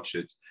couch.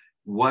 It's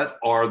what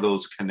are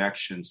those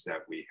connections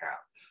that we have?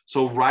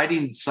 So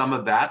writing some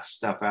of that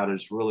stuff out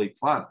is really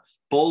fun.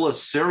 Bowl of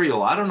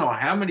cereal. I don't know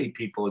how many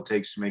people it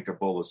takes to make a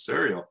bowl of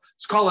cereal.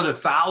 Let's call it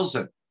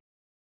 1,000,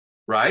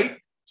 right?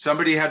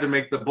 Somebody had to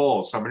make the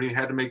bowl. Somebody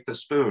had to make the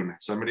spoon.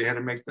 Somebody had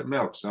to make the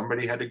milk.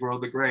 Somebody had to grow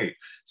the grain.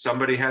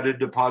 Somebody had to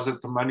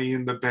deposit the money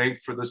in the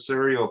bank for the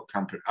cereal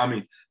company. I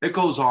mean, it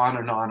goes on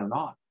and on and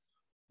on.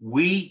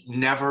 We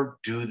never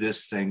do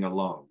this thing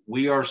alone.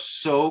 We are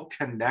so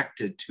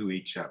connected to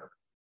each other,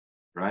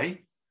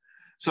 right?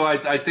 So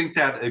I think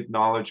that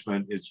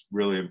acknowledgement is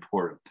really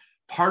important.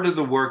 Part of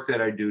the work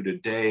that I do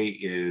today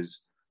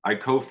is I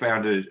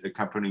co-founded a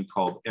company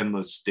called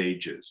Endless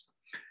Stages.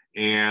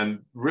 And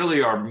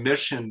really our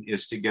mission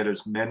is to get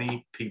as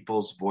many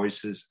people's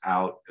voices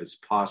out as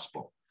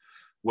possible,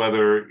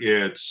 whether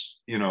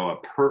it's,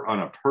 on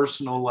a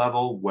personal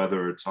level,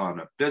 whether it's on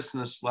a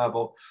business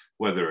level,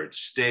 whether it's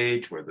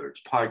stage, whether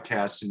it's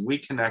podcasts. And we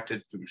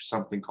connected through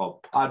something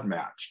called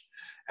Podmatch.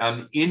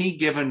 On any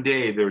given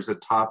day, there's a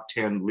top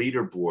 10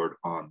 leaderboard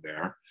on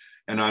there.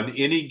 And on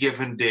any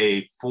given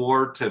day,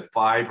 4 to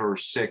 5 or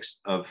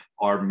 6 of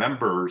our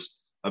members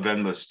of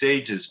Endless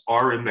Stages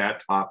are in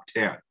that top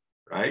 10,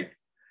 right?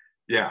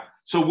 Yeah.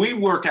 So we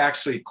work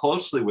actually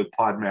closely with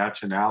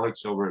Podmatch and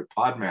Alex over at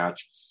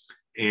Podmatch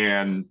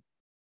and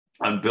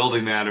on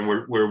building that. And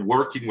we're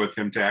working with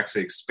him to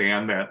actually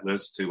expand that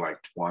list to like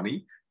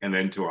 20 and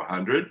then to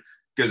 100,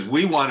 because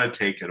we want to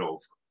take it over,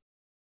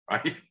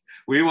 right?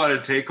 We want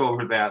to take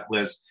over that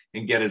list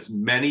and get as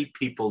many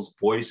people's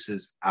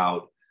voices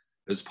out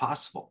as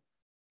possible.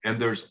 And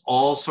there's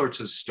all sorts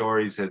of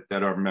stories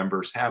that our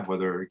members have,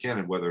 whether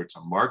it's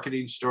a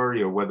marketing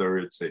story or whether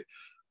it's a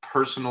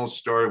personal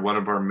story. One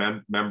of our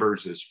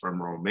members is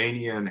from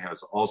Romania and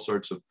has all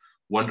sorts of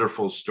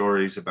wonderful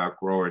stories about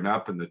growing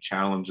up and the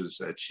challenges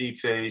that she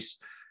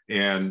faced.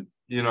 And,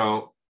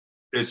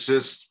 it's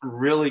just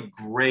really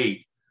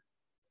great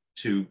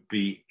to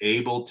be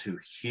able to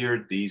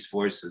hear these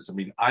voices. I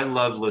mean, I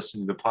love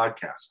listening to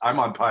podcasts. I'm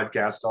on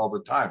podcasts all the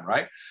time,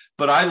 right?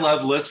 But I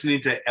love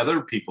listening to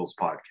other people's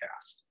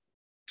podcasts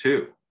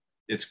too.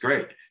 It's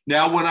great.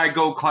 Now, when I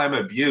go climb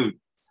a butte,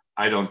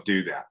 I don't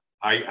do that.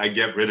 I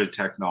get rid of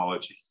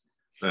technology.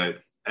 But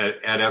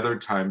at other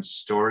times,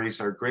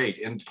 stories are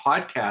great. And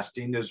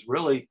podcasting is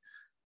really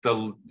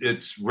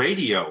it's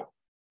radio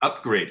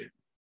upgraded.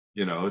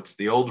 It's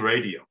the old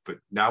radio, but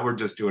now we're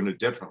just doing it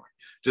differently.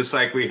 Just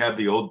like we had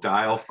the old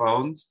dial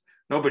phones.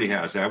 Nobody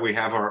has that. We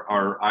have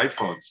our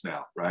iPhones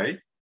now, right?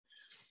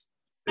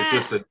 It's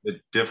just a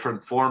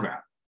different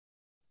format.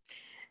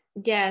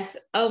 Yes.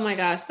 Oh my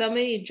gosh. So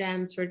many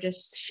gems were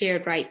just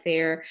shared right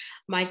there,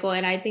 Michael.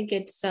 And I think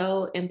it's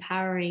so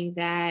empowering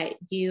that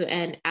you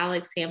and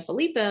Alex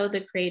Sanfilippo,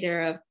 the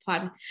creator of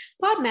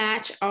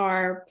Podmatch,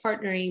 are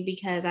partnering,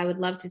 because I would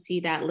love to see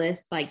that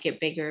list get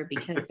bigger,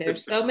 because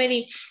there's so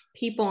many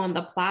people on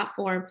the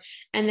platform.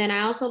 And then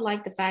I also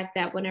like the fact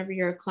that whenever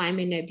you're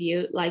climbing a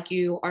butte,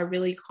 you are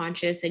really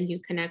conscious and you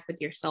connect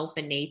with yourself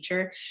and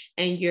nature,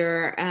 and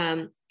you're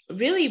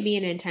really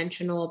being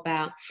intentional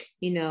about,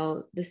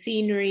 the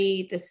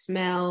scenery, the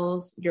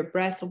smells, your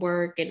breath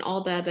work, and all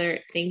the other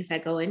things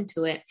that go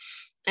into it.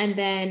 And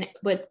then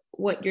with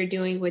what you're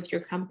doing with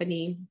your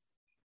company,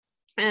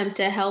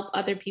 to help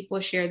other people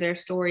share their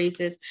stories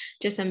is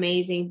just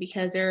amazing,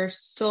 because there are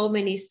so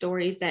many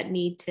stories that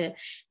need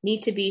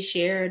to be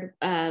shared.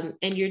 And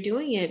you're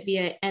doing it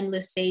via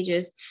Endless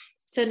Stages.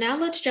 So now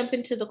let's jump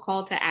into the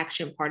call to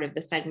action part of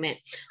the segment.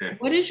 Okay.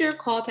 What is your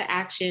call to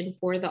action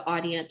for the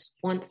audience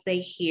once they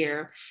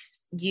hear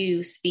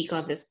you speak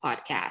on this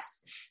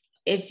podcast?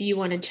 If you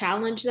want to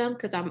challenge them,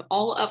 because I'm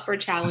all up for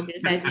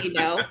challenges, as you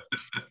know,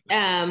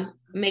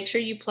 make sure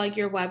you plug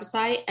your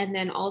website, and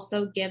then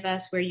also give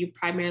us where you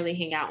primarily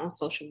hang out on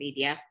social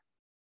media.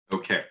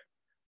 Okay.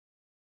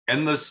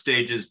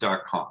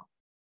 Endlessstages.com.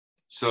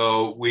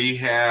 So we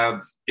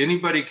have,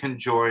 anybody can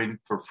join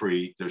for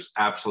free. There's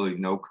absolutely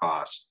no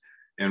cost.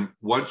 And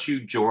once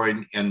you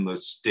join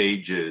Endless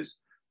Stages,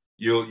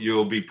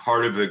 you'll be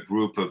part of a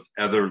group of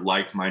other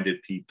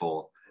like-minded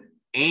people.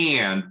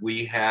 And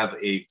we have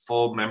a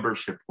full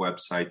membership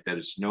website that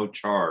is no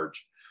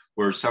charge,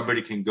 where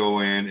somebody can go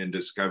in and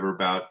discover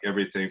about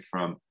everything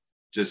from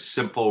just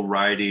simple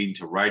writing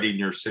to writing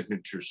your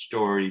signature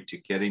story to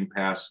getting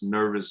past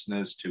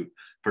nervousness to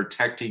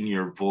protecting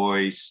your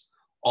voice,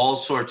 all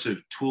sorts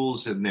of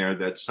tools in there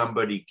that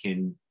somebody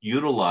can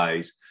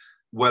utilize,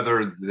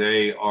 whether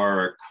they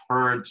are a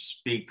current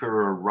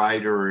speaker or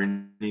writer or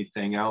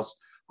anything else,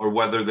 or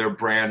whether they're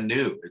brand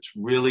new. It's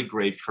really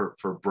great for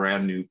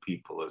brand new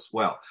people as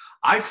well.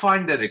 I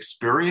find that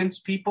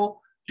experienced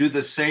people do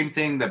the same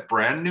thing that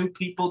brand new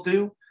people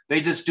do. They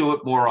just do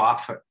it more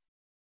often,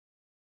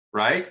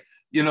 right?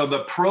 You know,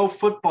 the pro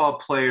football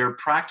player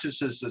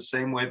practices the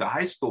same way the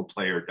high school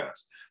player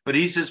does, but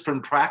he's just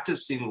been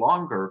practicing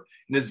longer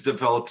and has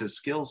developed his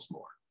skills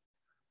more.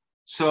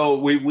 So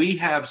we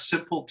have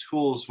simple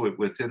tools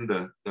within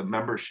the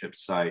membership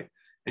site,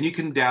 and you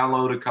can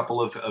download a couple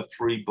of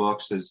free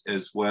books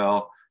as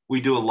well.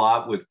 We do a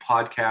lot with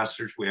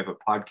podcasters. We have a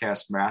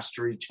podcast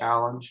mastery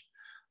challenge.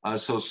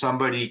 So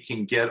somebody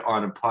can get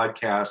on a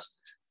podcast.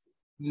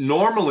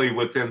 Normally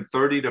within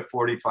 30 to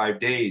 45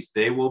 days,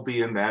 they will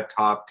be in that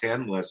top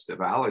 10 list of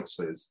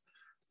Alex's,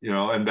 you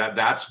know, and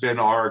that's been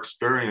our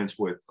experience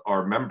with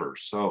our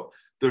members. So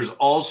there's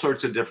all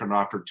sorts of different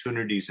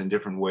opportunities and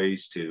different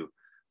ways to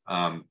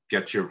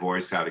get your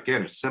voice out.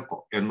 Again, it's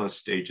simple,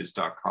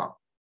 endlessstages.com.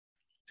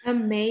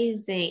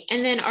 Amazing.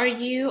 And then are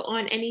you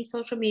on any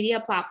social media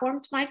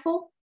platforms,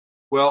 Michael?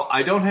 Well,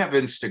 I don't have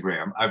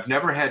Instagram. I've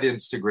never had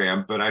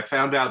Instagram, but I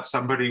found out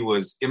somebody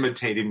was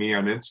imitating me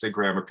on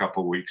Instagram a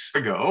couple weeks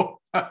ago.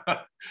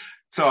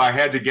 So I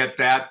had to get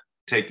that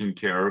taken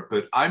care of,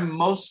 but I'm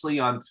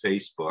mostly on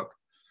Facebook.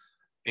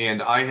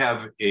 And I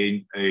have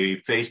a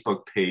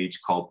Facebook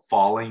page called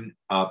Falling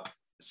Up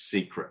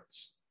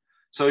Secrets.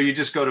 So you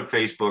just go to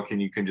Facebook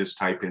and you can just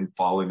type in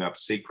Falling Up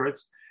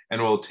Secrets and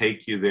it will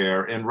take you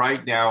there. And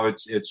right now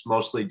it's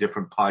mostly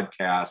different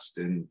podcasts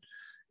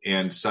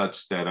and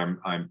such that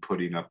I'm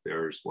putting up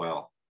there as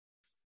well.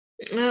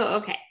 Oh,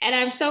 okay. And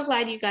I'm so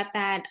glad you got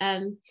that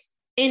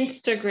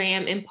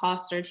Instagram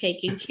imposter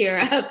taken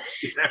care of.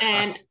 Yeah.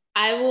 And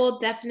I will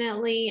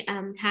definitely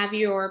have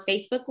your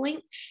Facebook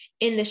link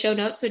in the show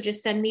notes. So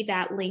just send me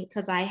that link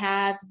because I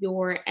have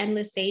your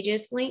Endless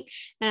Stages link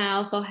and I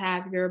also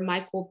have your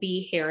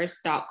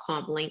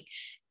michaelbharris.com link.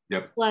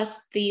 Yep.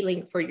 Plus the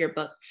link for your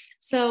book.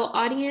 So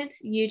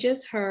audience, you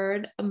just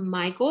heard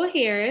Michael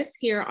Harris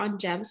here on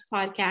GEMS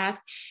podcast.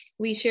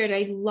 We shared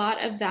a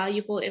lot of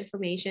valuable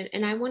information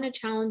and I want to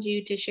challenge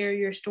you to share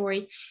your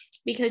story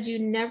because you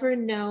never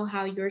know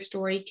how your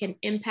story can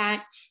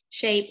impact,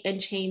 shape, and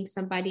change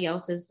somebody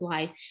else's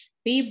life.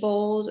 Be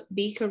bold,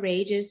 be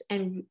courageous,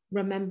 and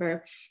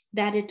remember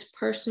that it's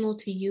personal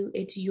to you.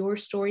 It's your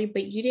story,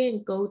 but you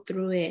didn't go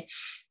through it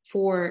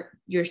for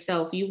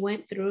yourself. You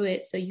went through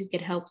it so you could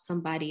help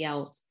somebody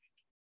else.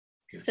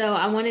 So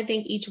I want to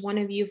thank each one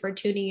of you for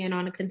tuning in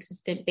on a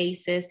consistent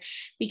basis.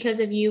 Because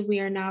of you, we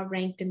are now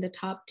ranked in the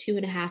top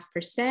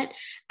 2.5%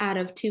 out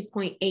of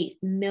 2.8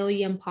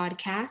 million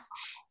podcasts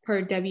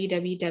per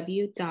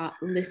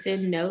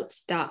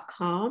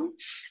www.listennotes.com.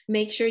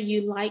 Make sure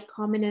you like,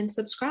 comment, and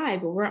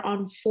subscribe. We're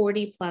on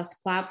 40 plus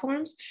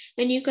platforms.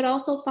 And you could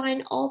also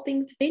find all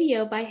things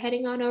video by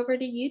heading on over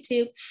to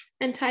YouTube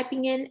and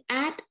typing in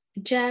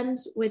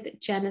 @GEMS with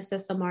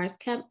Genesis Amaris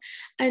Kemp.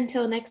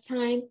 Until next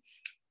time,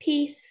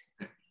 peace,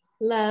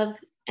 love,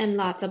 and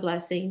lots of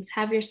blessings.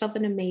 Have yourself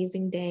an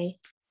amazing day.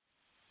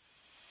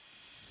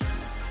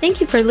 Thank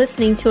you for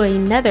listening to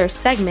another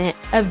segment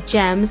of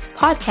GEMS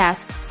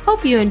podcast.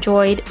 Hope you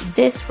enjoyed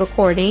this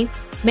recording.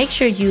 Make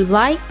sure you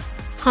like,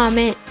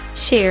 comment,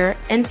 share,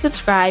 and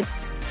subscribe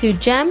to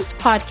GEMS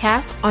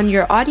podcast on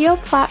your audio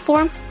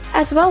platform,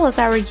 as well as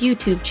our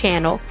YouTube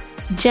channel,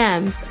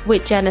 GEMS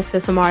with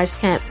Genesis Amaris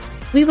Kemp.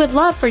 We would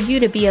love for you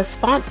to be a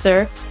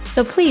sponsor,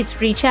 so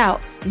please reach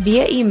out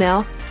via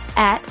email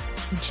at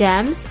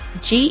GEMS,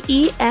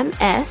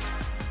 GEMS,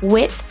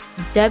 with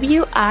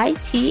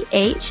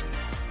WITH,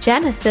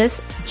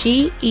 Genesis,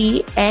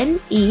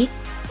 GENESIS,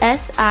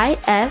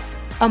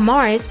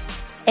 Amaris,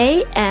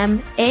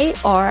 AMARIS,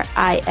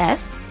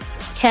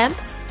 Kemp,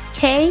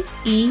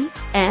 KEMP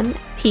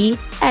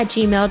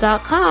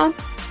 @gmail.com,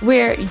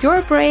 where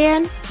your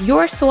brand,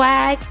 your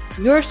swag,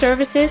 your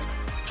services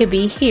can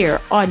be here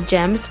on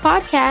GEMS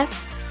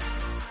Podcast.